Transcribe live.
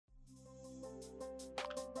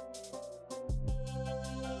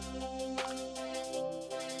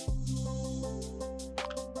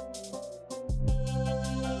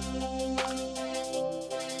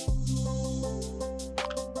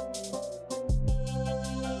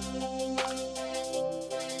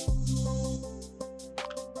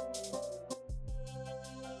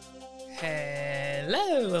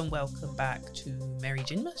Hello and welcome back to Merry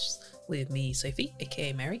Ginmas with me, Sophie,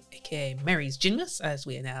 aka Mary, aka Mary's Ginmas, as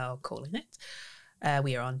we are now calling it.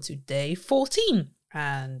 We are on to day 14,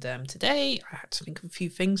 and today I had to think of a few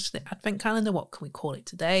things for the advent calendar. What can we call it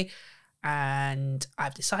today? And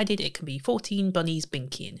I've decided it can be 14 bunnies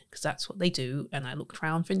binkying, because that's what they do. And I looked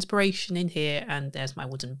around for inspiration in here, and there's my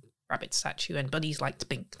wooden rabbit statue, and bunnies like to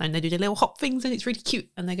bink, and they do their little hop things, and it's really cute,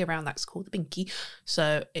 and they go around. That's called the binky.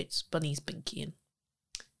 So it's bunnies binkying.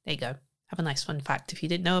 There you go. Have a nice fun fact if you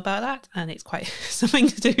didn't know about that, and it's quite something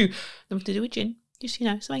to do with gin. Just,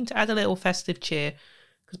 something to add a little festive cheer,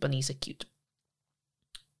 because bunnies are cute.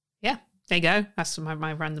 Yeah, there you go. That's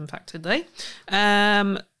my random fact today.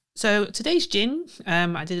 So today's gin,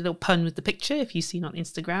 I did a little pun with the picture. If you've seen on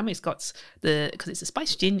Instagram, it's got because it's a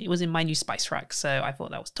spice gin, it was in my new spice rack. So I thought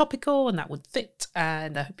that was topical and that would fit.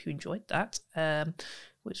 And I hope you enjoyed that,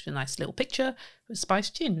 which is a nice little picture of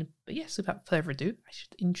spice gin. But yes, without further ado, I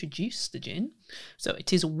should introduce the gin. So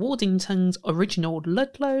it is Waddington's original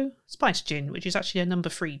Ludlow spice gin, which is actually a number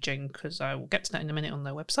 3 gin, because I will get to that in a minute on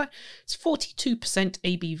their website. It's 42%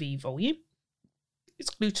 ABV volume.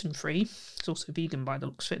 It's gluten-free. It's also vegan by the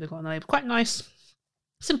looks of it. They've got a label. Quite nice.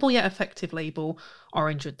 Simple yet effective label.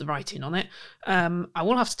 Orange with the writing on it. I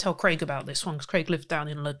will have to tell Craig about this one, because Craig lived down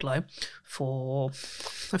in Ludlow for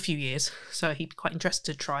a few years. So he'd be quite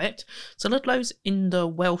interested to try it. So Ludlow's in the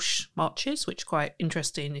Welsh Marches, which is quite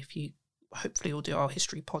interesting if you... Hopefully we'll do our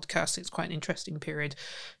history podcast. It's quite an interesting period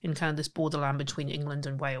in kind of this borderland between England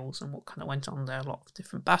and Wales and what kind of went on there. A lot of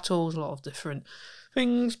different battles, a lot of different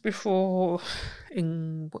things before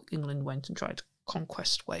England went and tried to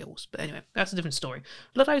conquest Wales. But anyway, that's a different story.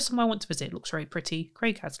 Ludlow's somewhere I want to visit. It looks very pretty.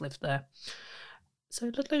 Craig has lived there. So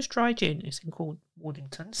Ludlow's dry gin is called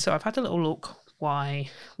Waddington. So I've had a little look why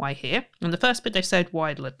here. And the first bit they said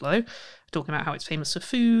why Ludlow, talking about how it's famous for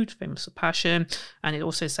food, famous for passion, and it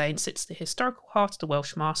also saying it sits the historical heart of the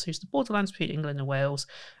Welsh masters, the borderlands between England and Wales,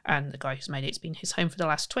 and the guy who's made it's been his home for the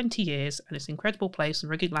last 20 years, and it's an incredible place and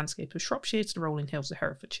rugged landscape of Shropshire to the rolling hills of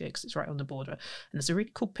Herefordshire, because it's right on the border. And there's a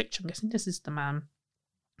really cool picture. I'm guessing this is the man.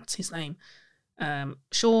 What's his name?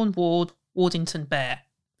 Sean Waddington Bear,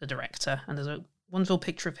 the director, and there's a wonderful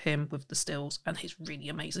picture of him with the stills and his really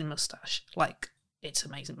amazing moustache. It's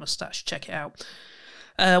amazing moustache. Check it out.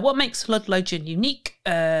 What makes Ludlow gin unique?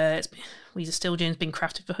 We use a still gin has been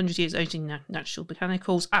crafted for 100 years using natural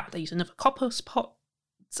botanicals. They use another copper spot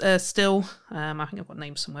still. I think I've got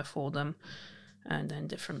names somewhere for them. And then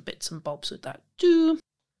different bits and bobs with that too.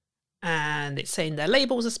 And it's saying their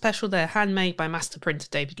labels are special. They're handmade by master printer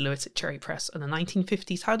David Lewis at Cherry Press and the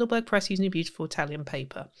 1950s Heidelberg press using a beautiful Italian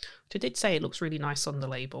paper, which I did say it looks really nice on the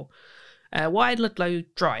label. Why Ludlow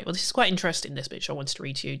dry? Well, this is quite interesting, this bit I wanted to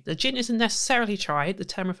read to you. The gin isn't necessarily dry. The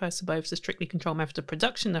term refers to both the strictly controlled method of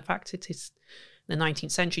production. The fact it is in the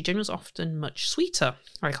 19th century, gin was often much sweeter,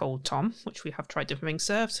 like Old Tom, which we have tried different things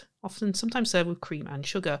served, sometimes served with cream and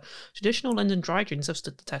sugar. Traditional London dry gins have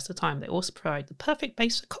stood the test of time. They also provide the perfect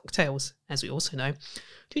base for cocktails, as we also know.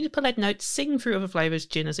 Juniper-led notes sing through other flavours,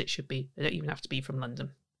 gin as it should be. They don't even have to be from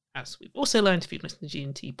London, as we've also learned if you've listened to the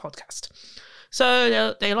G&T podcast.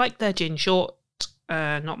 So they like their gin short,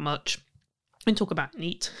 not much. And talk about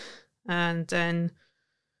neat. And then,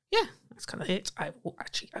 yeah, that's kind of it. I'll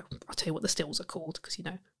tell you what the stills are called, because,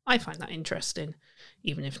 I find that interesting,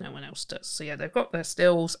 even if no one else does. So yeah, they've got their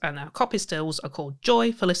stills, and our copy stills are called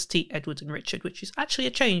Joy, Felicity, Edward and Richard, which is actually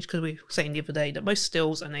a change, because we were saying the other day that most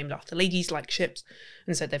stills are named after ladies like ships,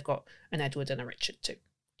 and so they've got an Edward and a Richard too,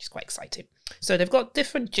 which is quite exciting. So they've got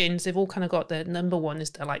different gins. They've all kind of got their number 1 is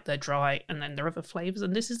their dry, and then their other flavours.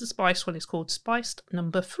 And this is the spice one. It's called Spiced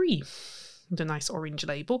Number 3, with a nice orange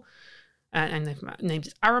label. And they've named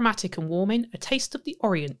it Aromatic and Warming, a taste of the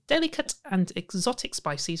Orient, delicate and exotic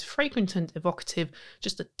spices, fragrant and evocative,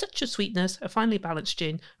 just a touch of sweetness, a finely balanced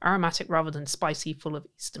gin, aromatic rather than spicy, full of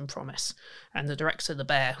Eastern promise. And the director, the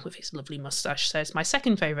bear, with his lovely moustache, says, my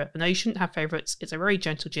second favourite, and though you shouldn't have favourites, it's a very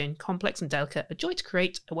gentle gin, complex and delicate, a joy to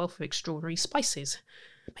create, a wealth of extraordinary spices.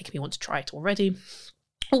 Making me want to try it already.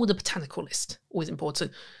 Oh, the botanical list, always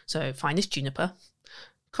important. So, finest juniper,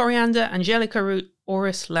 coriander, angelica root,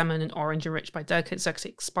 orris, lemon, and orange, enriched by delicate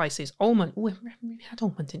exotic spices. Almond. Oh, we haven't had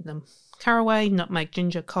almond in them. Caraway, nutmeg,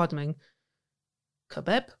 ginger, cardamom.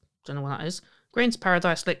 Cubeb. Don't know what that is. Grains of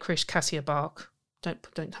paradise, licorice, cassia bark.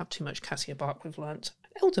 Don't have too much cassia bark, we've learnt.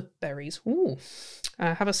 Elderberries. Ooh.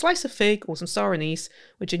 Have a slice of fig or some sour anise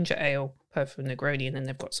with ginger ale, perfect for Negroni, and then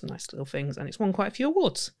they've got some nice little things, and it's won quite a few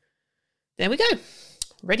awards. There we go.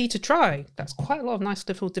 Ready to try. That's quite a lot of nice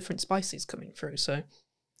little different spices coming through, so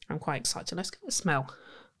I'm quite excited. Let's give it a smell.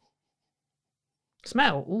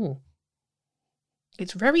 Smell. Ooh.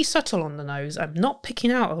 It's very subtle on the nose. I'm not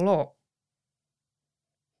picking out a lot.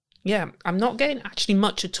 Yeah, I'm not getting actually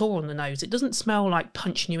much at all on the nose. It doesn't smell like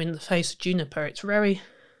punching you in the face of juniper. It's very...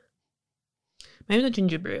 Maybe the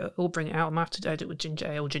ginger beer will bring it out. I might have to add it with ginger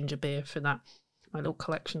ale, ginger beer for that. My little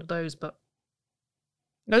collection of those. But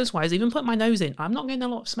nose-wise, even put my nose in, I'm not getting a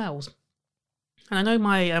lot of smells. And I know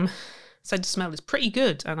my sense of smell is pretty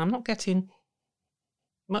good, and I'm not getting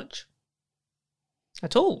much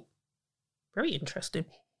at all. Very interesting.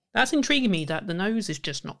 That's intriguing me that the nose has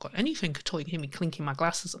just not got anything at all. You can hear me clinking my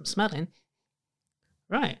glasses I'm smelling.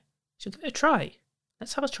 Right, should give it a try.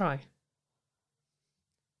 Let's have a try.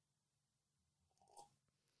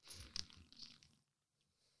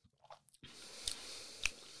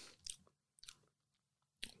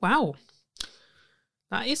 Wow,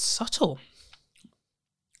 that is subtle.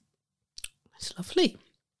 It's lovely.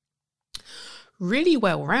 Really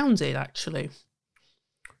well rounded, actually.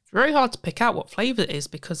 It's very hard to pick out what flavour it is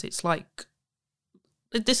because it's like...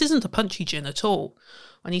 This isn't a punchy gin at all.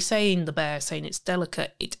 When he's saying the bear, saying it's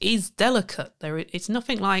delicate, it is delicate. It's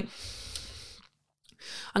nothing like...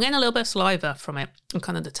 I'm getting a little bit of saliva from it and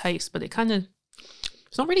kind of the taste, but it's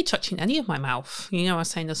not really touching any of my mouth. You know, I was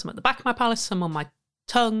saying there's some at the back of my palate, some on my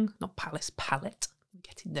tongue, not palate. I'm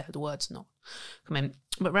getting there, the words not come in.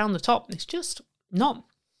 But around the top, it's just not...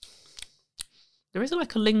 There is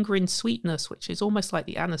like a lingering sweetness, which is almost like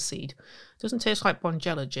the aniseed. It doesn't taste like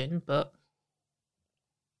Bonjela gin, but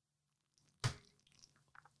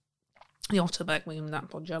the Otterbeck, that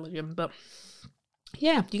Bonjela gin. But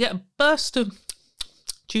yeah, you get a burst of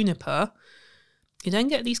juniper. You then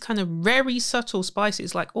get these kind of very subtle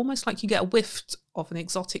spices, like almost like you get a whiff of an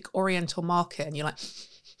exotic oriental market, and you're like,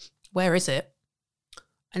 where is it?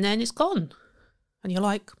 And then it's gone. And you're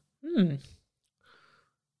like,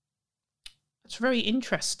 it's very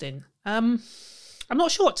interesting. I'm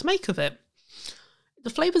not sure what to make of it. The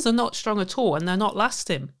flavours are not strong at all and they're not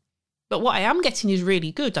lasting. But what I am getting is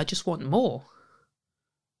really good. I just want more.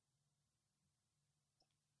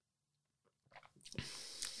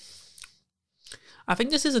 I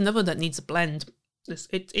think this is another that needs a blend.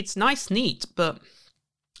 It's nice, neat, but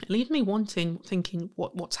it leaves me thinking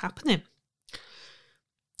what's happening.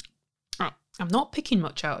 I'm not picking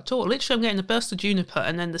much out at all. Literally, I'm getting a burst of juniper,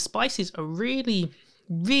 and then the spices are really,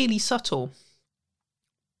 really subtle.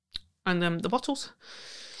 And the bottles,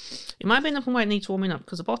 it might be enough where it needs warming up,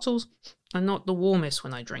 because the bottles are not the warmest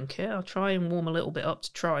when I drink it. I'll try and warm a little bit up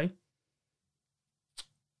to try.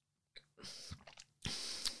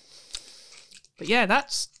 But yeah,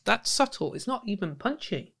 that's subtle. It's not even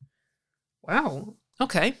punchy. Wow.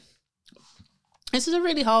 Okay. This is a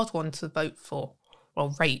really hard one to vote for,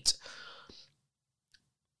 or rate.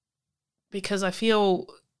 Because I feel,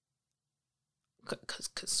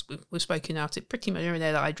 because we've spoken out it pretty much every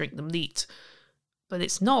day that I drink them neat, but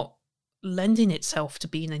it's not lending itself to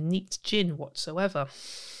being a neat gin whatsoever.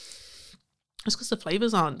 It's because the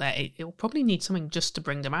flavours aren't there. It'll probably need something just to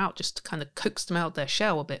bring them out, just to kind of coax them out their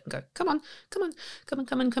shell a bit and go, come on,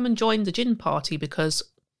 join the gin party, because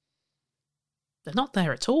they're not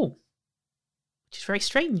there at all, which is very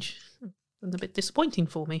strange and a bit disappointing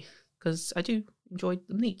for me, because I do enjoy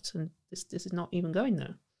them neat, and this is not even going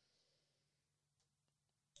there.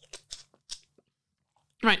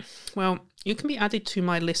 Right, well, you can be added to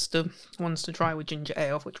my list of ones to try with ginger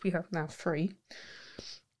ale, of which we have now 3.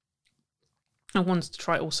 And ones to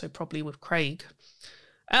try also probably with Craig.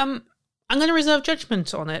 I'm going to reserve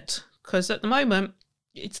judgment on it, because at the moment,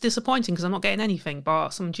 it's disappointing because I'm not getting anything but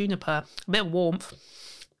some juniper, a bit of warmth,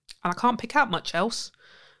 and I can't pick out much else.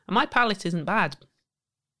 And my palate isn't bad.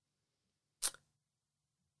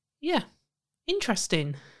 Yeah,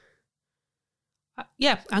 interesting.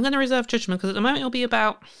 Yeah, I'm going to reserve judgment because at the moment it'll be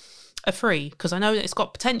about a 3, because I know that it's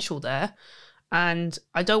got potential there, and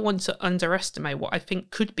I don't want to underestimate what I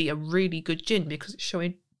think could be a really good gin, because it's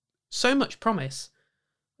showing so much promise,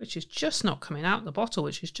 which is just not coming out the bottle,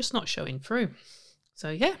 which is just not showing through.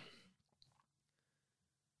 So yeah,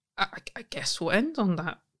 I guess we'll end on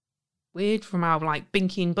that. Weird, from our like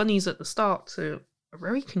Binky and Bunnies at the start to a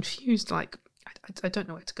very confused, like, I don't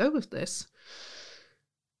know where to go with this,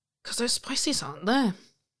 because those spices aren't there.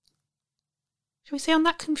 Shall we say on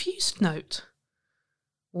that confused note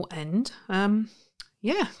we'll end?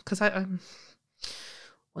 Yeah, because I'm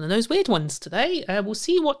one of those weird ones today. We'll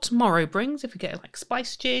see what tomorrow brings, if we get like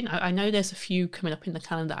spice gin. I know there's a few coming up in the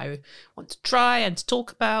calendar I want to try and to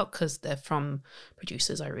talk about, because they're from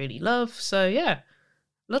producers I really love. So yeah,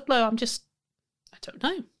 Ludlow, I don't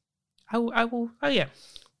know. I will,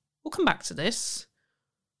 we'll come back to this.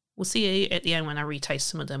 We'll see at the end when I retaste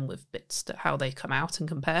some of them with bits, how they come out and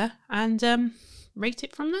compare. And rate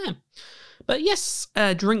it from there. But yes,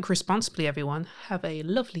 drink responsibly, everyone. Have a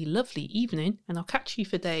lovely, lovely evening, and I'll catch you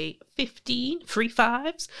for day 15, 3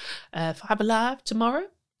 5s, for Have a Live tomorrow.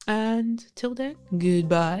 And till then,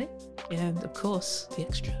 goodbye. And of course, the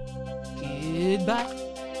extra. Goodbye.